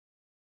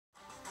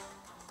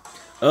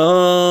What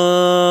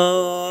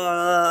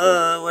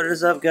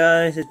is up,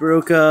 guys? It's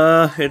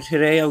Baruka, and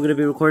today I'm gonna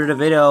be recording a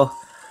video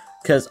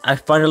because I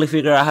finally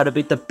figured out how to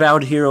beat the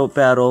Bound Hero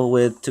battle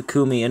with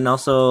TacoMeme, and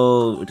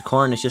also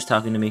Corrin is just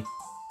talking to me.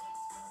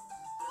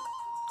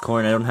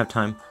 Corrin, I don't have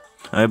time.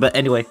 Alright, but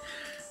anyway,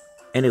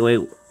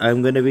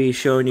 I'm gonna be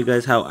showing you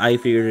guys how I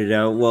figured it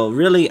out. Well,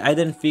 really, I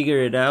didn't figure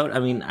it out. I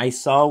mean, I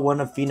saw one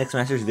of Phoenix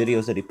Master's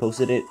videos that he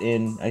posted it,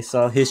 and I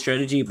saw his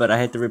strategy, but I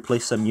had to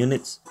replace some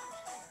units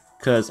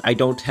because I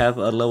don't have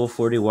a level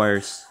 40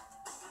 wires.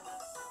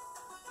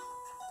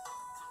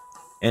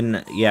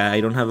 And yeah,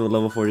 I don't have a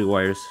level 40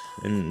 wires,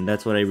 and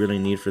that's what I really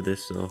need for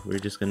this, so we're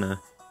just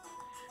gonna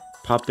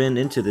pop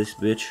into this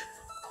bitch.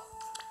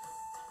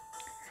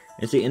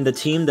 And see, in the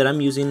team that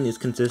I'm using is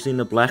consisting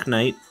of Black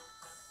Knight.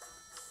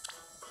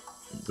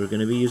 We're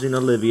gonna be using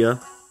Olivia.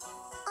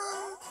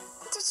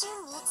 Did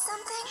you need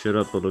something? Shut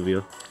up,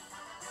 Olivia.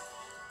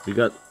 We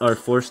got our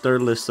 4-star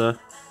Lissa.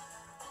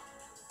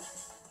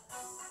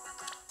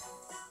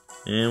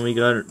 And we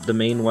got the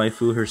main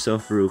waifu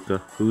herself, Baruka,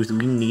 who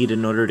we need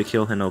in order to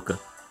kill Hinoka.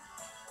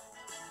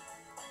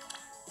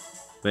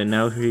 But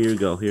now here you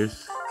go.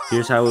 Here's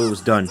how it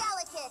was done.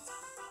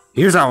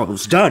 Here's how it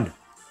was done.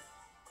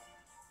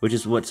 Which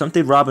is what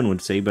something Robin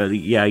would say, but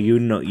yeah, you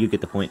know, you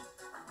get the point.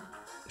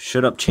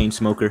 Shut up,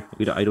 Chainsmoker.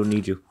 I don't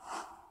need you.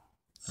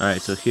 All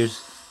right, so here's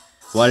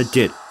what it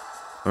did.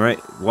 All right,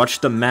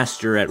 watch the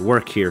master at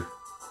work here.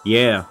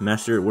 Yeah,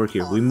 master at work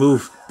here. We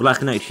move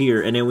Black Knight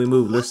here, and then we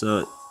move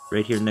Lissa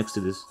right here next to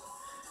this.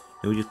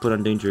 And we just put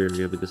on danger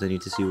area because I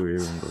need to see where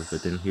everyone goes.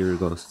 But then here it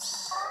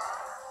goes.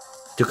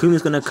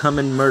 TacoMeme's gonna come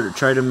and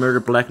try to murder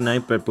Black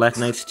Knight, but Black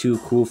Knight's too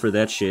cool for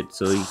that shit,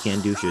 so he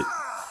can't do shit.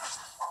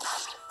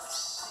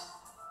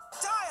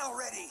 Die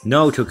already.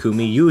 No,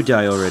 TacoMeme, you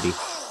die already.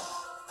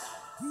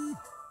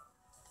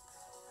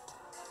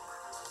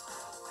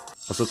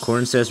 Also,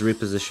 Corrin says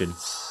reposition.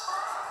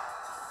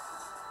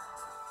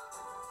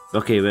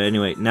 Okay, but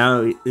anyway,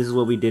 now this is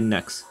what we did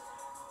next.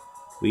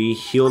 We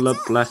healed up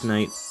Black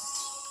Knight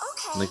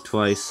like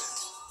twice.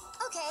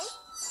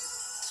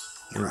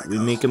 And we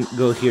make him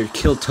go here,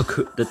 kill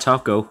the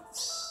Taco.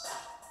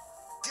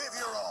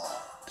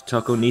 The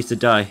Taco needs to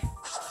die.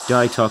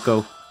 Die,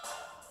 Taco.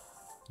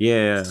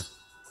 Yeah.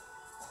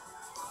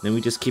 Then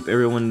we just keep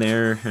everyone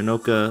there.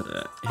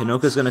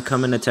 Hinoka's gonna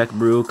come and attack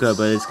Baruka,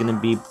 but it's gonna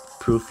be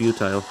proof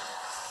futile.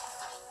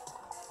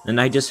 And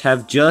I just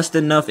have just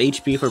enough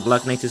HP for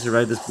Black Knight to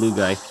survive this blue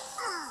guy.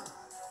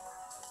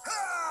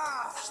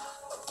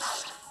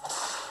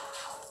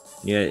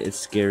 Yeah, it's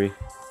scary.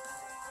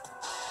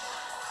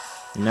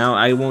 Now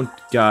I won't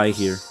die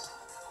here.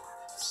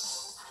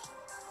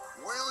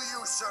 Will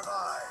you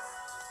survive?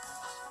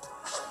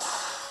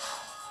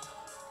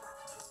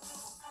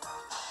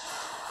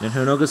 And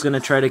Hinoka's gonna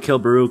try to kill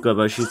Baruka,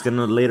 but she's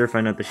gonna later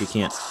find out that she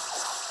can't.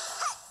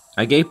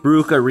 I gave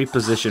Baruka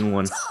reposition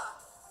 1.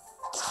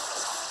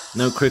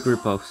 No quick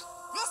riposte.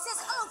 This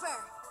is over.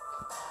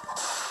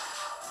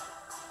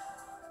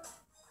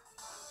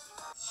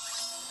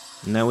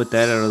 Now with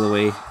that out of the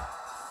way.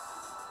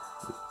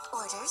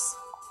 Orders.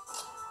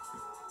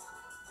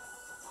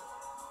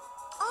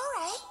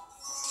 Alright.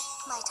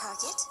 My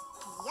target.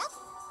 Yep.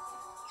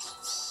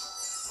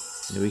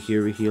 And we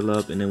heal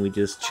up, and then we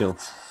just chill.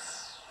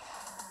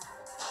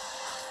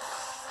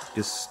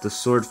 Because the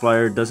sword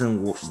flyer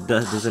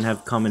doesn't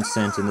have common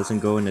sense and doesn't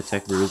go and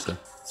attack Baruka.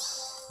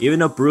 Even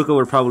though Baruka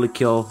would probably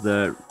kill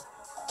the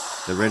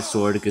red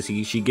sword because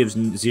she gives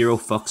 0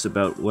 fucks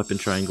about weapon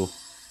triangle.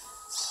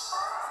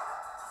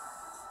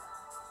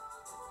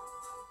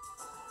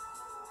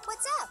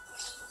 What's up?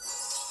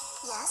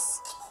 Yes.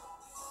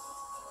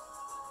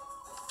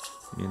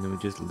 And then we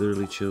just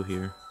literally chill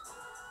here.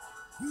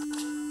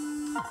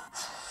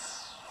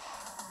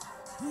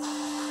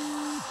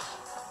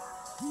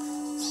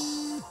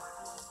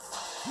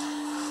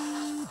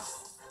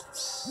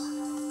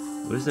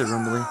 What is that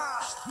rumbling?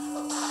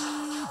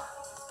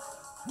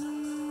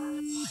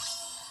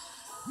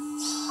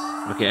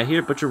 Okay, I hear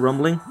a bunch of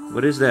rumbling.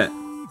 What is that?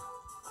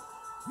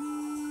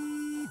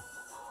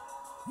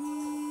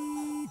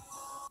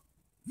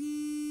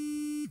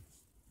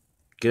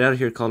 Get out of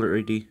here, caller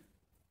ID.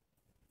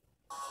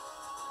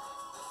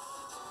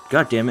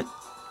 God damn it.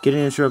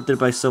 Getting interrupted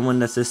by someone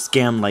that says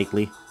scam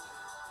likely.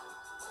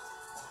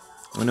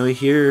 When we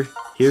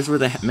here's where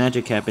the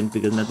magic happens,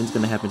 because nothing's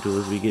gonna happen to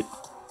us. We get...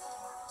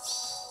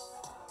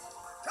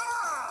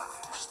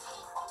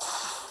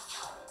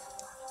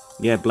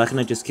 Yeah, Black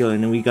Knight just killed,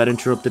 and then we got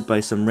interrupted by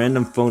some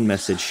random phone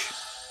message.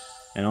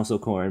 And also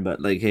Corrin, but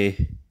like,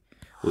 hey.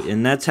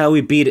 And that's how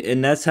we beat it,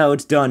 and that's how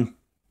it's done.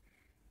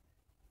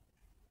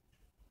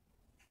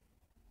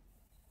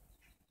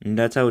 And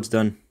that's how it's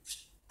done.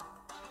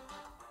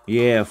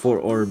 Yeah, 4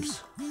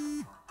 orbs.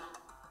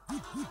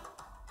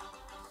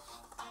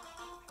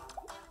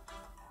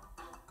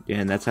 Yeah,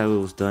 and that's how it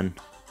was done.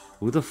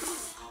 Who the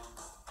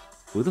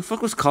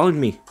fuck was calling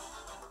me?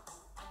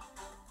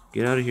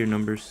 Get out of here,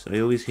 numbers. I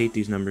always hate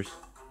these numbers.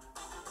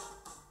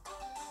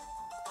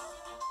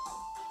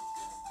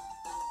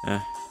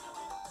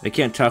 I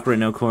can't talk right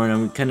now, Corrin.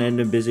 I'm kind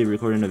of busy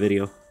recording a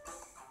video.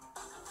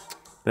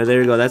 But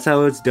there you go. That's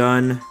how it's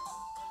done.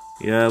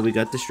 Yeah, we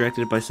got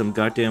distracted by some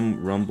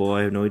goddamn rumble.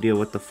 I have no idea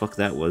what the fuck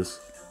that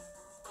was.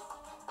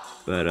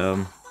 But,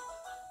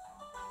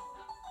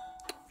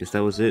 guess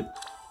that was it.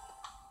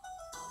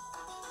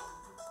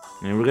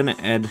 And we're gonna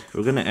add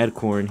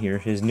Corrin here,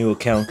 his new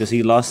account, because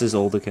he lost his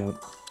old account.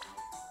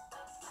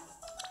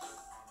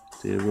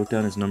 See, I wrote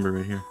down his number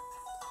right here.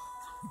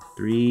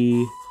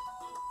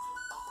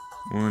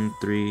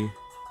 31350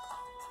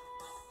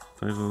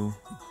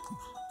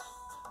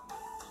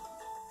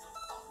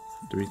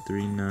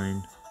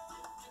 33915.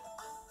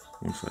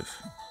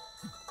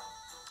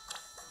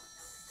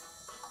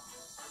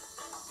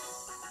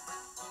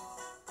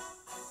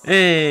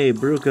 Hey,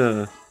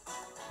 Bruca!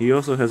 He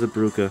also has a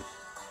Bruca.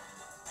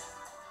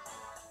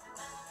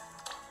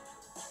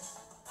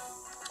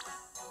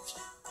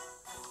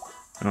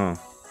 Oh.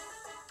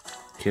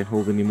 Can't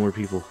hold any more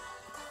people.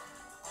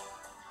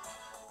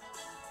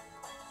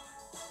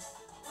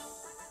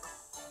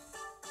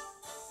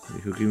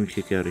 Wait, who can we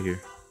kick out of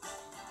here?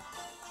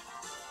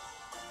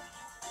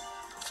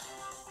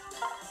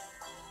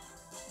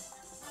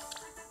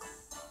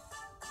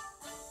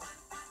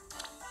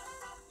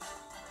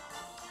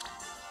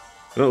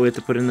 Oh, we have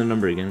to put in the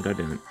number again, god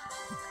damn it.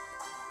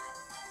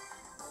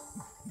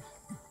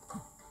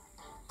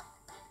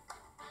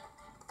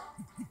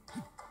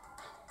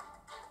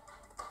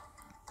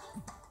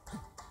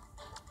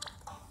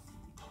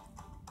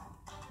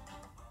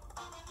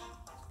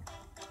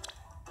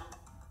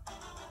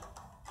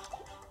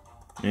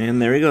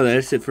 And there we go,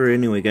 that's it for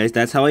anyway, guys.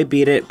 That's how I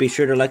beat it. Be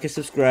sure to like and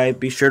subscribe.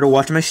 Be sure to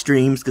watch my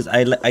streams, because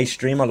I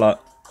stream a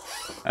lot.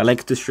 I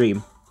like to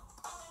stream.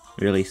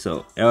 Really,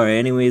 so. Alright,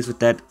 anyways, with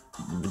that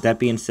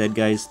being said,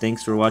 guys,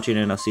 thanks for watching,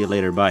 and I'll see you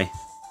later. Bye.